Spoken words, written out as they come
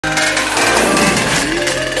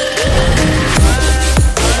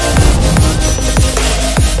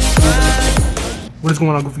What is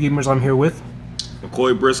going on, Goofy Gamers? I'm here with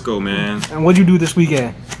McCoy Briscoe, man. And what'd you do this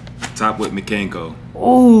weekend? Top with Mikanko.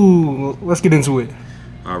 Oh, let's get into it.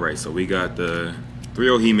 Alright, so we got the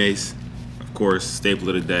 3-0 Himeis, of course, staple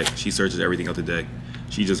of the deck. She searches everything out the deck.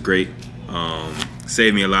 She's just great.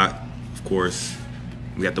 Saved me a lot, of course.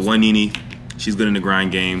 We got the 1 Nini. She's good in the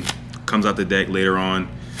grind game. Comes out the deck later on.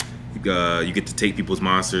 You get to take people's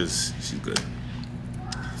monsters. She's good.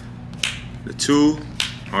 The 2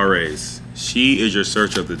 RAs. She is your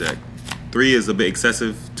search of the deck. 3 is a bit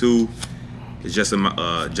excessive. 2 is just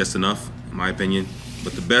enough, in my opinion.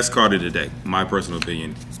 But the best card of the deck, my personal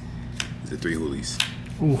opinion, is the 3 Hoolies.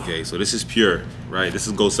 Ooh. Okay, so this is pure, right? This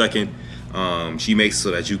is go second. She makes it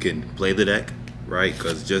so that you can play the deck, right?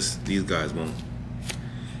 Because just these guys won't.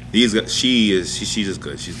 These guys, she's just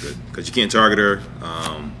good. She's good because you can't target her.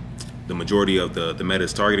 The majority of the meta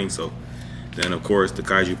is targeting. So then, of course, the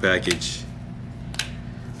Kaiju package.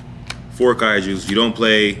 4 Kaijus. You don't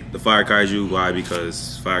play the Fire Kaiju. Why?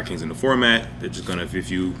 Because Fire King's in the format. They're just gonna,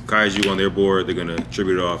 if you Kaiju on their board, they're gonna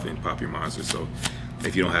tribute it off and pop your monster. So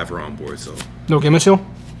if you don't have her on board, so No Gamma Seal?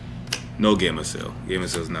 no Gamma Seal. Gamma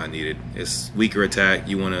Seal is not needed. It's weaker attack.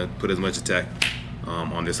 You want to put as much attack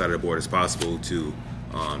on this side of the board as possible to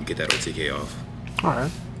get that OTK off. All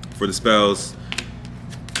right. For the spells,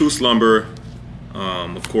 2 Slumber.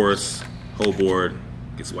 Of course, whole board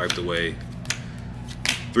gets wiped away.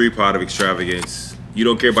 3 Pot of Extravagance. You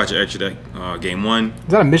don't care about your extra deck. Game 1. Is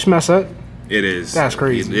that a mishmash set? It is. That's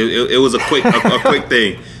crazy. It was a quick quick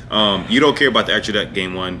thing. You don't care about the extra deck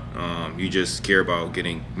game 1. You just care about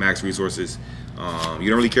getting max resources. You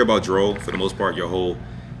don't really care about draw. For the most part, your whole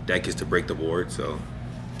deck is to break the board. So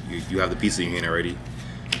you have the piece in your hand already.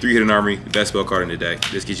 3 Hidden Armory, the best spell card in the deck.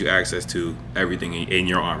 This gives you access to everything in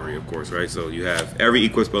your armory, of course, right? So you have every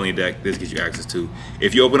equipped spell in your deck. This gives you access to.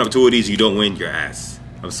 If you open up 2 of these, you don't win your ass.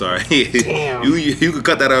 I'm sorry. Damn. you can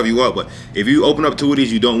cut that out if you want, but if you open up 2 of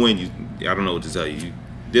these, you don't win. I don't know what to tell you.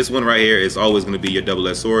 This one right here is always going to be your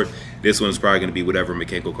double-edged sword. This one's probably going to be whatever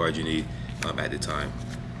Mikanko card you need at the time.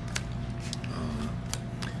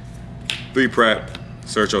 3 Prep,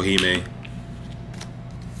 Search Ohime.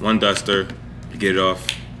 1 Duster, you get it off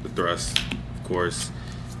the thrust, of course.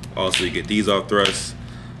 Also, you get these off thrust.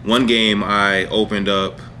 1 game I opened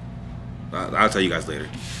up. I'll tell you guys later.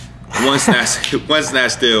 1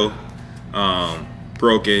 Snatch Steal,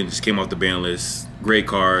 broken, just came off the ban list. Great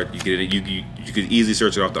card. You get it. You could easily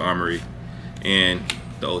search it off the armory, and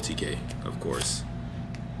the OTK, of course.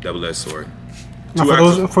 Double-edged sword. Now,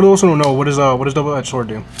 for those who don't know, what does double-edged sword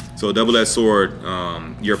do? So double-edged sword,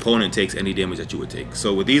 your opponent takes any damage that you would take.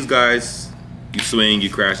 So with these guys, you swing, you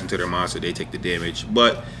crash into their monster, they take the damage.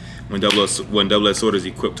 But when double-edged sword is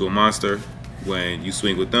equipped to a monster, when you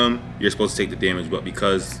swing with them, you're supposed to take the damage. But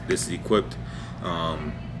because this is equipped,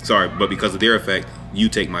 but because of their effect, you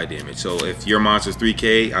take my damage. So if your monster's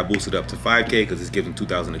 3K, I boost it up to 5K because this gives them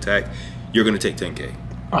 2,000 attack. You're gonna take 10K.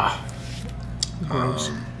 Ah.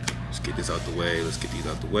 Let's get this out the way. Let's get these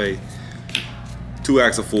out the way. 2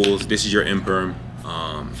 Axe of Fools. This is your imperm.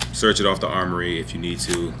 Search it off the armory if you need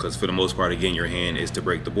to, because for the most part, again, your hand is to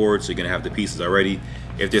break the board, so you're gonna have the pieces already.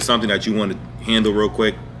 If there's something that you want to handle real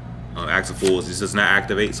quick, Axe of Fools, this does not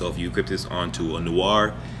activate. So if you equip this onto a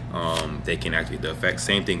Noir, they can activate the effects.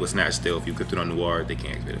 Same thing with Snatch Steal. If you equip it on Noir, they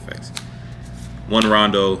can activate effects. 1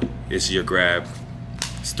 Rondo. This is your grab.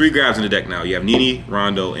 It's 3 grabs in the deck now. You have Nini,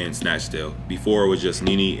 Rondo, and Snatch Steal. Before it was just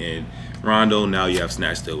Nini and Rondo. Now you have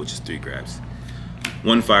Snatch Steal, which is 3 grabs.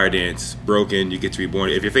 1 Fire Dance. Broken. You get to reborn.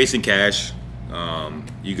 If you're facing cash,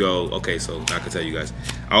 you go, okay, so I can tell you guys.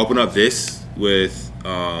 I open up this with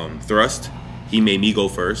Thrust. He made me go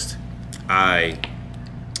first. I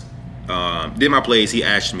did my plays. He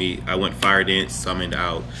ashed me. I went Fire Dance, summoned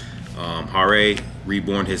out Hare,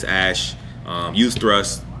 reborn his Ash, used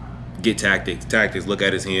Thrust, get Tactics, look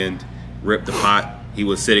at his hand, rip the pot. He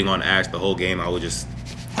was sitting on Ash the whole game. I was just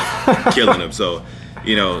killing him. So,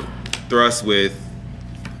 you know, Thrust with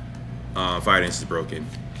Fire Dance is broken.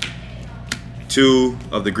 2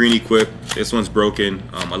 of the green equip. This one's broken.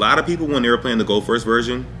 A lot of people, when they were playing the Go First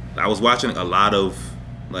version, I was watching a lot of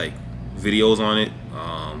like videos on it,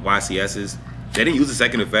 YCSs. They didn't use the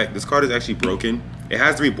second effect. This card is actually broken. It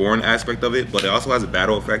has the reborn aspect of it, but it also has a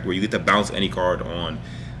battle effect where you get to bounce any card on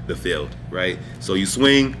the field, right? So you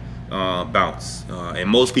swing, bounce, and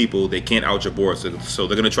most people, they can't out your board, so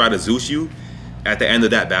they're gonna try to Zeus you. At the end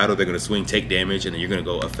of that battle, they're gonna swing, take damage, and then you're gonna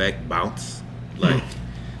go effect, bounce, like.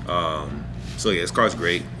 So yeah, this card's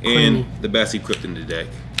great, and the best equipped in the deck.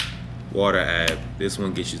 Water Ab. This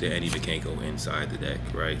one gets you to any Mikanko inside the deck,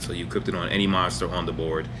 right? So you equip it on any monster on the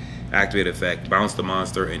board, activate effect, bounce the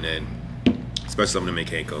monster, and then special summon the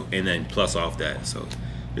Mikanko, and then plus off that. So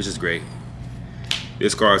it's just great.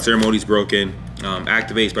 This card, Ceremony's Broken,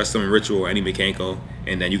 activate special summon Ritual or any Mikanko,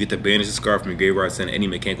 and then you get to banish this card from your graveyard, send any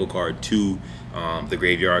Mikanko card to the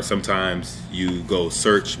graveyard. Sometimes you go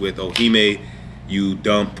search with Ohime, you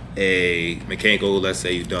dump a Mikanko, let's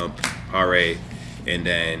say you dump RA, and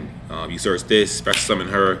then you search this, special summon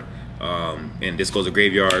her, and this goes to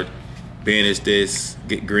graveyard, banish this,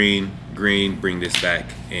 get green, bring this back,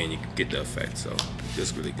 and you can get the effect. So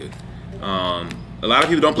just really good. A lot of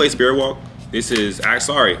people don't play Spirit Walk. This is,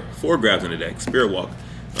 sorry, 4 grabs in the deck, Spirit Walk.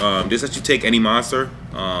 This lets you take any monster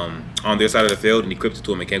on their side of the field and equip it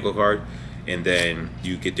to a Mikanko card, and then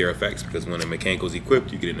you get their effects, because when a Mikanko is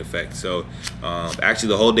equipped, you get an effect. So actually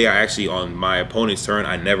the whole day, on my opponent's turn,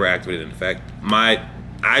 I never activated an effect.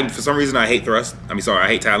 For some reason, I hate thrust. I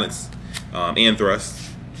hate talents and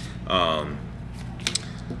thrust.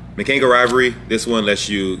 Mikanko Rivalry, this one lets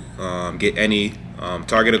you get any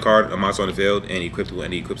target a card, a monster on the field, and equip it with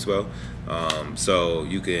any equip spell. So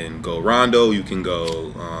you can go Rondo, you can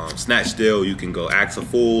go Snatch Steal, you can go Axe of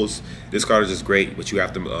Fools. This card is just great, but you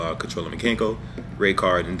have to control a Mikanko. Great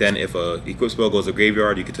card. And then if a equip spell goes to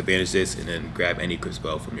graveyard, you get to banish this and then grab any equip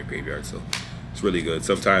spell from your graveyard. So it's really good.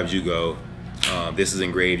 Sometimes you go, this is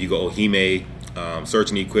engraved, you go Ohime, search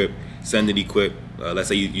and equip, send and equip. Let's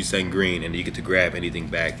say you send green and you get to grab anything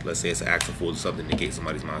back. Let's say it's an Axe of Fools or something to negate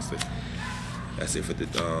somebody's monster. That's it for the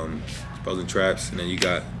spells and traps. And then you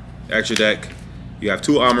got extra deck. You have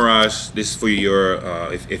 2 Amirage. This is for your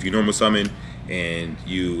if you normal summon and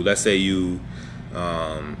you, let's say you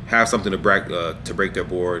have something to break their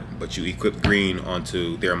board, but you equip green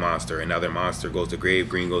onto their monster, and now their monster goes to grave,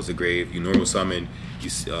 green goes to grave. You normal summon,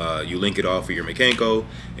 you link it off for your Mikanko,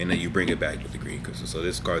 and then you bring it back with the green crystal. So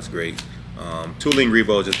this card's great. 2 Link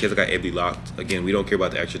Revo, just in case I got Ebby locked. Again, we don't care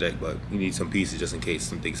about the extra deck, but you need some pieces just in case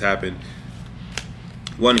some things happen.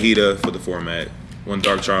 1 Hida for the format, 1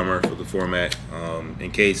 Dark Charmer for the format, in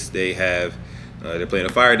case they have they're playing a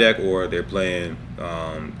fire deck or they're playing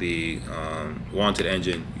the Wanted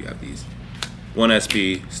Engine. You have these 1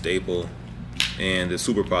 SP staple and the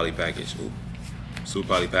Super Poly package. Ooh. Super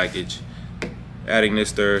Poly package, adding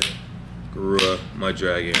Nister, Garura, Mud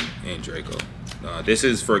Dragon, and Draco. This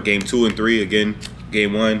is for game 2 and 3. Again,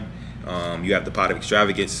 game 1, you have the Pot of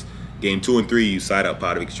Extravagance. Game 2 and 3, you side up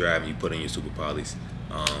Pot of Extrav and you put in your Super Polys.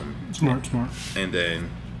 Smart. And then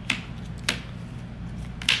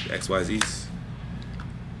the XYZs.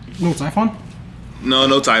 No Typhon?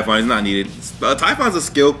 No Typhon. It's not needed. Typhon's a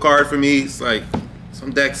skill card for me. It's like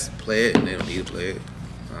some decks play it and they don't need to play it.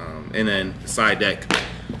 And then side deck,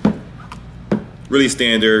 really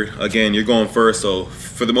standard. Again, you're going first, so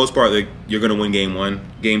for the most part, you're gonna win game 1.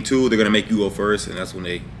 Game 2, they're gonna make you go first, and that's when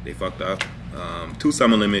they fucked up. 2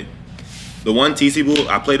 summon limit. The 1 TC Bull,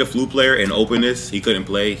 I played a Flute player and opened this. He couldn't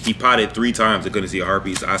play. He potted 3 times. I couldn't see a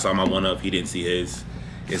Harpy. So I saw my 1 up. He didn't see his.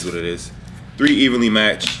 It's what it is. 3 evenly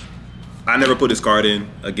matched. I never put this card in.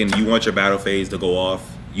 Again, you want your battle phase to go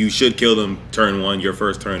off. You should kill them turn 1, your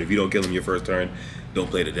first turn. If you don't kill them your first turn, don't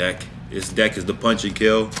play the deck. This deck is the punch and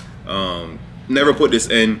kill. Never put this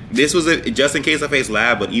in. This was just in case I face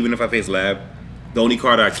Lab, but even if I face Lab, the only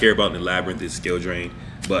card I care about in the Labyrinth is Skill Drain.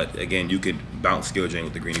 But again, you could bounce Skill Drain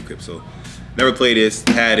with the green equip. So never played this,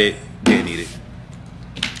 had it, didn't need it.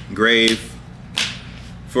 Grave.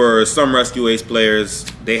 For some Rescue Ace players,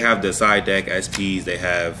 they have the side deck SPs, they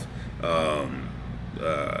have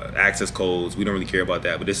access codes. We don't really care about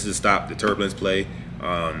that, but this is to stop the Turbulence play.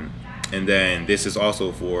 And then this is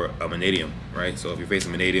also for a Vanadium, right? So if you're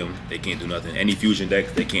facing Vanadium, they can't do nothing. Any fusion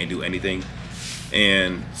decks, they can't do anything.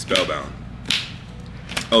 And Spellbound.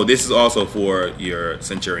 Oh, this is also for your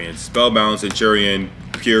Centurion. Spellbound, Centurion,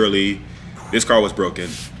 purely. This card was broken.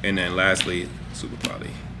 And then lastly, Super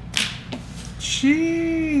Poly.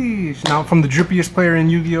 Sheesh. Now from the drippiest player in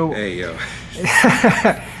Yu-Gi-Oh! Hey, yo.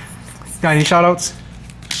 Got any shout outs?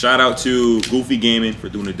 Shout out to Goofy Gaming for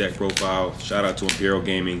doing the deck profile. Shout out to Imperial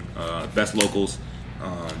Gaming, best locals.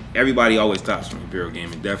 Everybody always tops from Imperial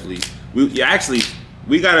Gaming. Definitely.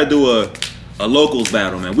 We gotta do a locals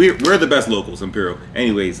battle, man. We're the best locals, Imperial.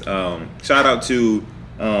 Anyways, shout out to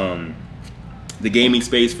the gaming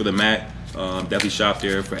space for the mat. Definitely shop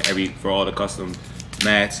there for all the custom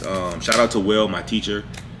mats. Shout out to Will, my teacher.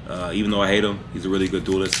 Even though I hate him, he's a really good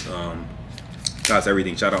duelist. Shout out to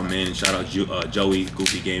everything. Shout out Min. Shout out Joey,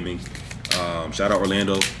 Goofy Gaming. Shout out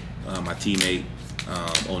Orlando, my teammate.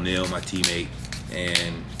 O'Neal, my teammate.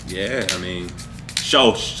 And yeah, I mean,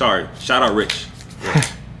 shout out Rich. Yeah.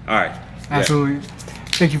 All right. Absolutely. Yeah.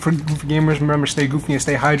 Thank you for Goofy Gamers. Remember, stay goofy and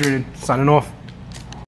stay hydrated. Signing off.